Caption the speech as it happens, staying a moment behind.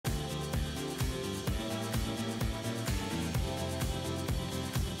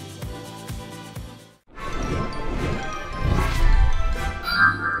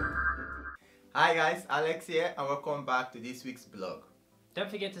Hi guys, Alex here and welcome back to this week's vlog. Don't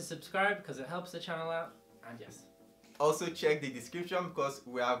forget to subscribe because it helps the channel out, and yes. Also check the description because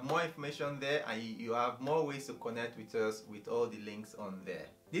we have more information there and you have more ways to connect with us with all the links on there.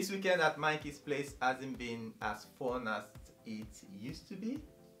 This weekend at Mikey's place hasn't been as fun as it used to be.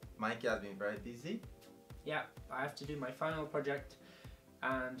 Mikey has been very busy. Yeah, I have to do my final project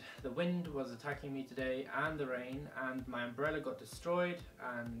and the wind was attacking me today and the rain, and my umbrella got destroyed,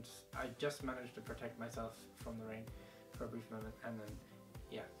 and I just managed to protect myself from the rain for a brief moment, and then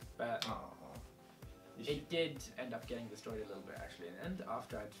yeah, but it did end up getting destroyed a little bit actually in the end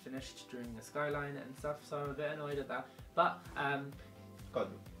after I'd finished doing the skyline and stuff, so I'm a bit annoyed at that, but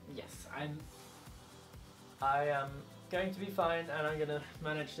yes, I am going to be fine and I'm gonna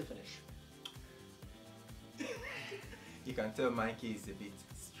manage to finish. You can tell Mikey is a bit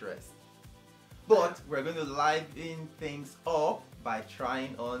stressed. But we're going to liven things up by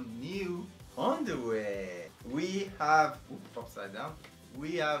trying on new underwear. We have, upside down,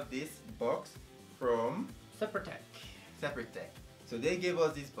 we have this box from Separatec. So they gave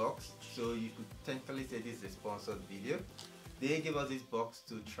us this box, so you could technically say this is a sponsored video. They gave us this box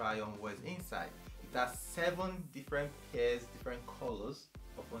to try on what's inside. It has 7 different pairs, different colors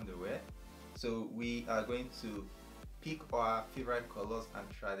of underwear. So we are going to pick our favorite colors and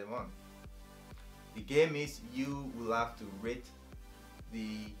try them on. The game is you will have to rate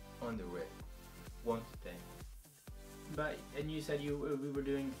the underwear 1 to 10. But and you said we were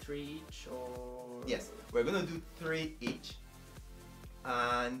doing 3 each, or yes, we're gonna do 3 each,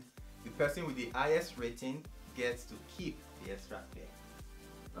 and the person with the highest rating gets to keep the extra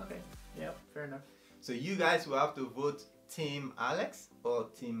pair. Okay, yeah, fair enough. So you guys will have to vote Team Alex or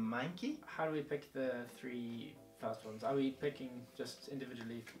Team Mikey. How do we pick the 3 first ones? Are we picking just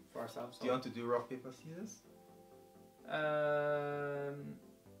individually for ourselves? Do you want to do rock, paper, scissors?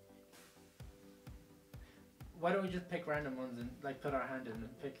 Why don't we just pick random ones and like put our hand in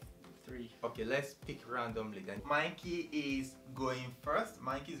and pick 3? Okay, let's pick randomly then. Mikey is going first.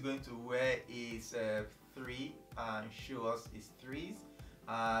 Mikey is going to wear his 3 and show us his 3s,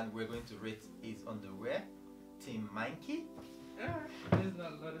 and we're going to rate his underwear. Team Mikey. There's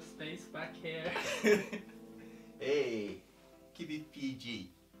not a lot of space back here. Hey, keep it PG.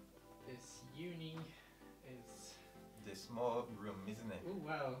 This uni is the small room, isn't it? Oh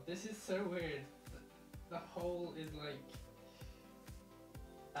wow, this is so weird. The hole is like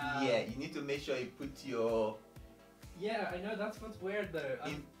yeah, you need to make sure you put your yeah, I know, that's what's weird though.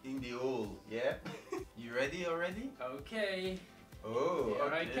 In the hole, yeah. You ready already? Okay. Oh, here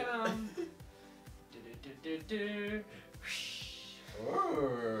okay. I come.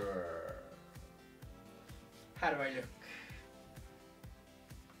 How do I look?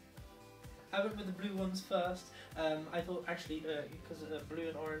 I went with the blue ones first. I thought actually, because blue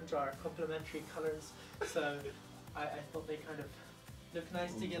and orange are complementary colours, so I thought they kind of look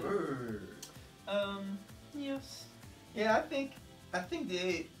nice together. Yes. Yeah, I think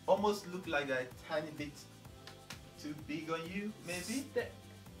they almost look like a tiny bit too big on you, maybe. They're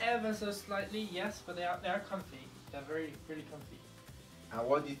ever so slightly, yes, but they are comfy. They're really comfy. And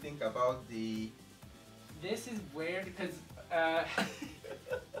what do you think about the? This is weird because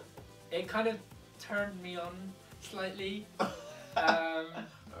it kind of turned me on slightly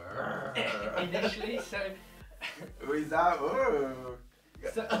initially. So. Is that?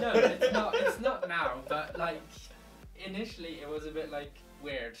 So no, it's not now. But like initially, it was a bit like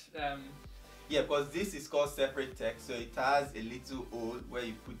weird. Yeah, because this is called Separatec, so it has a little hole where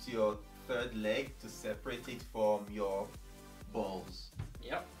you put your 3rd leg to separate it from your balls.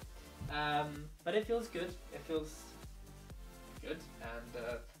 Yep. But it feels good. It feels good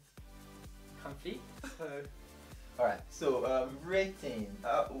and comfy. So. Alright, so rating.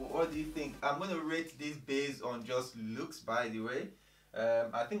 What do you think? I'm going to rate this based on just looks, by the way.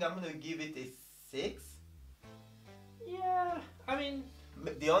 I think I'm going to give it a 6. Yeah, I mean...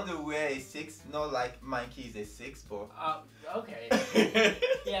 The underwear is 6, not like Mikey is a 6, but... okay.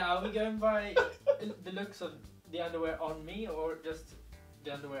 Yeah, are we going by the looks of the underwear on me, or just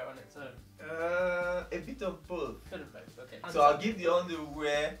the underwear on its own? A bit of both. Bit of both, okay. So I'll give the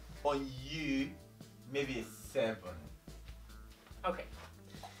underwear on you maybe a 7. Okay.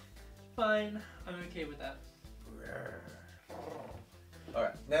 Fine, I'm okay with that.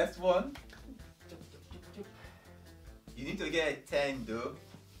 Alright, next one. You need to get a 10 though.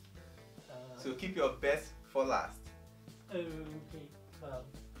 So keep your best for last. Okay, well.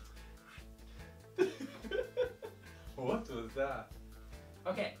 What was that?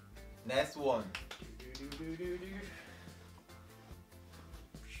 Okay. Next one.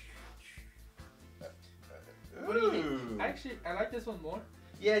 What do you think? Actually, I like this one more.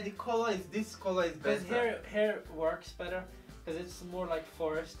 Yeah, the color is, this color is better. Because here works better, because it's more like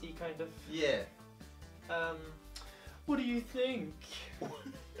foresty kind of. Yeah. What do you think?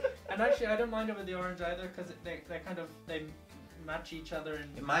 And actually, I don't mind it with the orange either, because they match each other.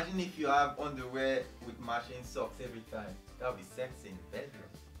 And imagine if you have underwear with matching socks every time. That would be sexy in the bedroom.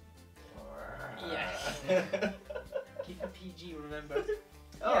 Yeah. Keep it PG, remember.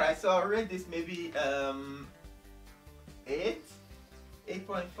 Alright, so I'll rate this maybe 8?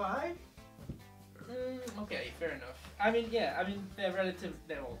 8.5? Okay, fair enough. I mean, yeah, I mean,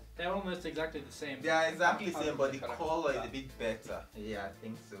 they're almost exactly the same. They are exactly the same, but the color is a bit better. Yeah, I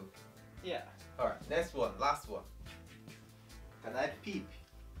think so. Yeah. Alright, next one, last one. Can I peep?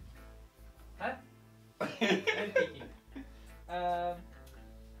 Huh? I'm peeking.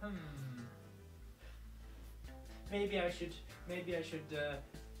 Maybe I should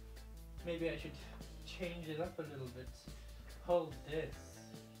change it up a little bit. Hold this.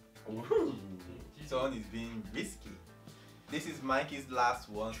 Ooh, Son is being risky. This is Mikey's last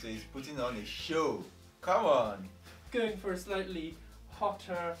one, so he's putting on a show. Come on. Going for a slightly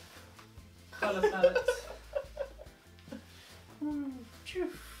hotter color palette. Ooh.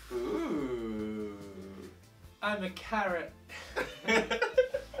 I'm a carrot.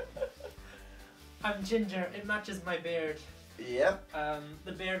 I'm ginger. It matches my beard. Yep.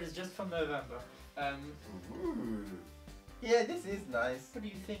 The beard is just from November. Ooh. Yeah, this is nice. What do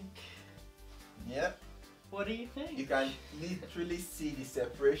you think? Yep. What do you think? You can literally see the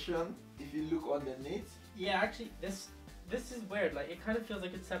separation if you look underneath. Yeah, actually, this is weird. Like, it kind of feels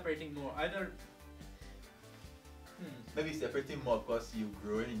like it's separating more. Either. Maybe separating more because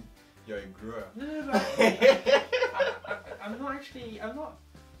you're a grower. No, I'm not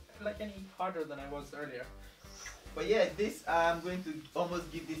like any harder than I was earlier. But yeah, this I'm going to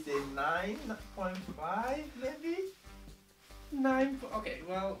almost give this a 9.5 maybe. 9. Okay,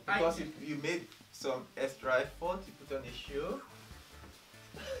 well, because you made some extra effort, you put on a show.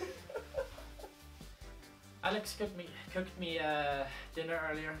 Alex cooked me dinner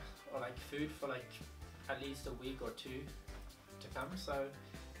earlier, or like food for like at least a week or 2 to come, so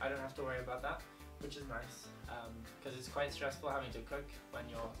I don't have to worry about that, which is nice, because it's quite stressful having to cook when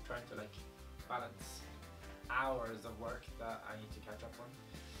you're trying to like balance hours of work that I need to catch up on.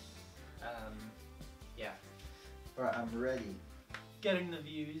 Yeah. Alright, I'm ready. Getting the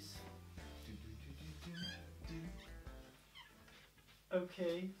views.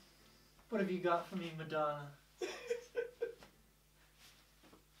 Okay. What have you got for me, Madonna?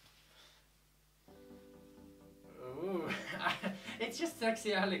 Ooh. It's just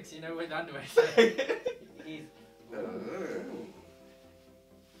sexy Alex, you know, with underwear. So he's...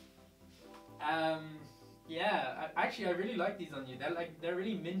 Yeah, actually I really like these on you. They're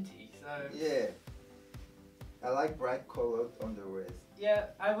really minty, so... Yeah. I like bright colored underwears.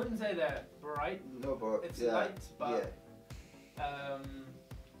 Yeah, I wouldn't say they're bright. No, but it's light, but... Yeah.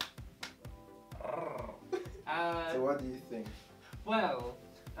 So what do you think? Well,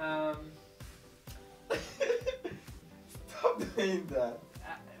 Stop doing that.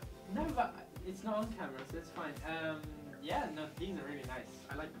 No, but it's not on camera, so it's fine. Yeah, no, these are really nice.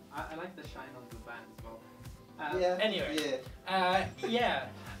 I like the shine on the band as well. Yeah. Anyway. Yeah,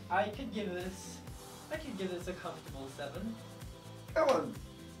 I could give this a comfortable 7. Come on.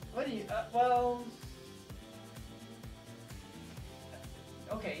 What do you? Well.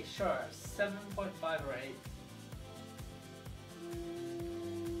 Okay, sure. 7.5 or 8.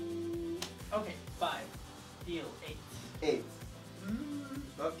 Okay, 5. Deal. 8. 8.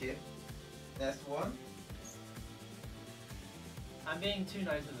 Okay. Next one. I'm being too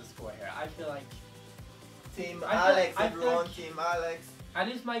nice with the score here. I feel like Team Alex, everyone. Like Team Alex. at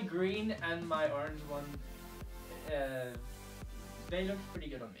least my green and my orange one, they look pretty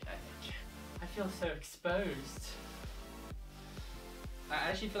good on me. I think. I feel so exposed. I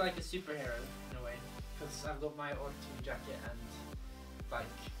actually feel like a superhero in a way, because I've got my auto jacket and like.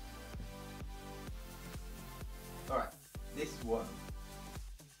 Alright, this one.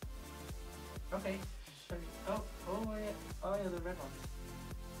 Okay. Oh yeah, the red one.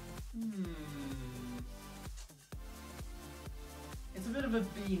 It's a bit of a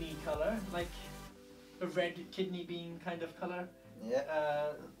beanie color, like a red kidney bean kind of color.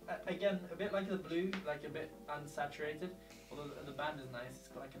 Yeah. Again, a bit like the blue, like a bit unsaturated. Although the band is nice, it's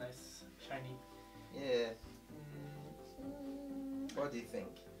got like a nice shiny. Yeah. What do you think?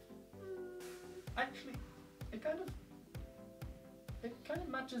 Actually, it kind of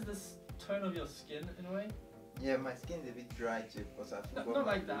matches this tone of your skin in a way. Yeah, my skin's a bit dry too, because I forgot. Not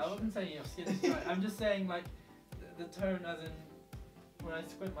like that. I wasn't saying your skin is dry. I'm just saying like the tone, as in when I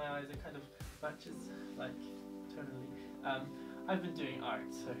squint my eyes, it kind of matches like tonally. I've been doing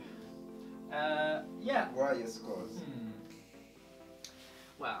art, so yeah. What are your scores?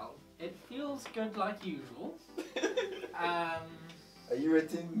 Well, it feels good like usual. Are you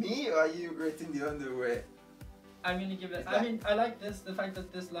rating me or are you rating the underwear? I'm gonna give it. I mean, I like this. The fact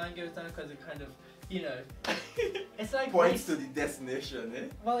that this line goes down because it kind of, you know, it's like points to the destination, eh?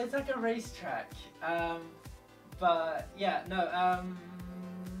 Well, it's like a racetrack. But yeah, no.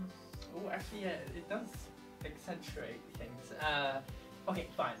 Oh, actually, yeah, it does accentuate things. Okay,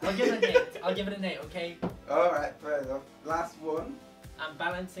 fine. I'll give it an 8. I'll give it an 8. Okay. All right, fair enough. Last one. I'm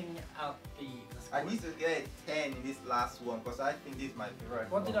balancing out the score. I need to get a 10 in this last one because I think this is my favorite.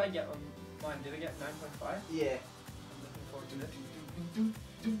 What did I get on mine? Did I get 9.5? Yeah. I'm looking forward to this.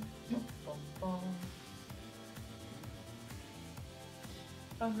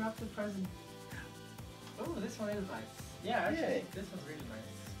 Unwrap the present. Oh, this one is nice. Yeah, actually, this one's really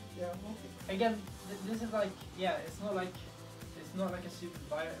nice. Yeah, okay. Again, this is like, yeah, it's not like a super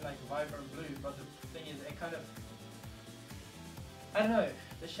vibrant blue, but the thing is, it kind of, I don't know,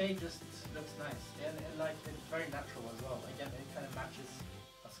 the shade just looks nice, and like it's very natural as well. Again, it kind of matches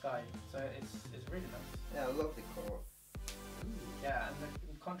a sky, so it's really nice. Yeah, I love the color. Yeah, and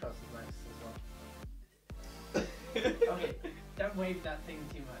the contrast is nice as well. Okay, don't wave that thing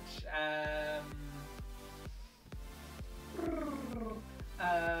too much.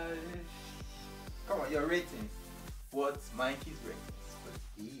 Come on, your ratings. What's Mikey's ratings for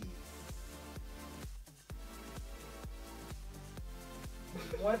these?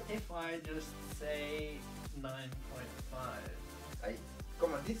 What if I just say 9.5?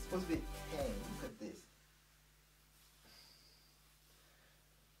 Come on, this is supposed to be 10. Look at this.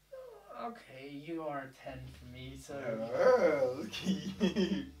 Okay, you are a 10 for me, so... Oh,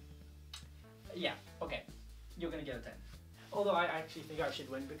 okay. Yeah, okay. You're gonna get a 10. Although I actually think I should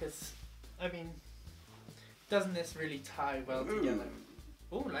win because, I mean, doesn't this really tie well together?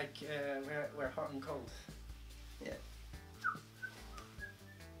 Oh, like we're hot and cold. Yeah.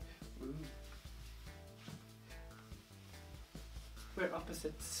 Ooh. We're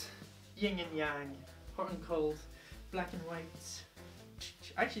opposites. Yin and yang. Hot and cold. Black and white.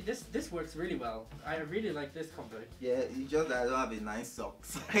 Actually, this works really well. I really like this combo. Yeah, you just I don't have a nice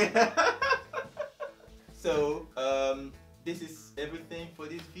socks. So, this is everything for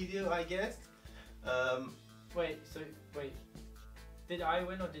this video, I guess. Wait. Did I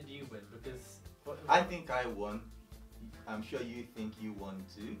win or did you win? Because I think I won. I'm sure you think you won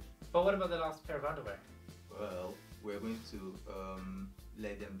too. But what about the last pair of underwear? Well, we're going to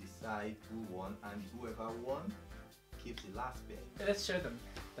let them decide who won, and whoever won keeps the last pair. Let's show them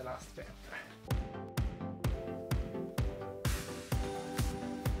the last pair.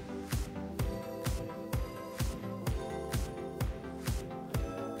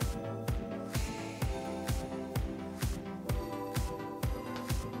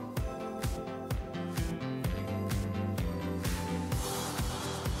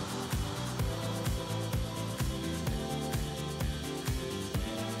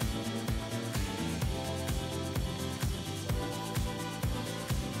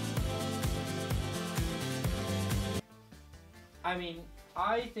 I mean,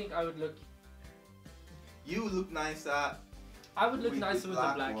 I think I would look... You look nicer. I would look with nicer with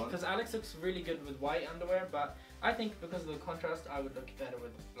the black, one. because Alex looks really good with white underwear, but I think because of the contrast, I would look better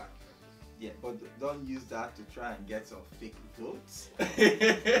with black. Yeah, but don't use that to try and get some fake votes.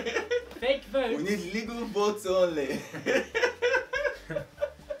 Fake votes? We need legal votes only.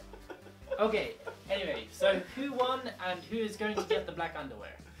 Okay, anyway, so who won and who is going to get the black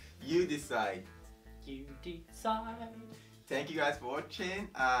underwear? You decide. You decide. Thank you guys for watching,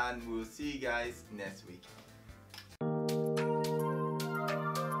 and we'll see you guys next week.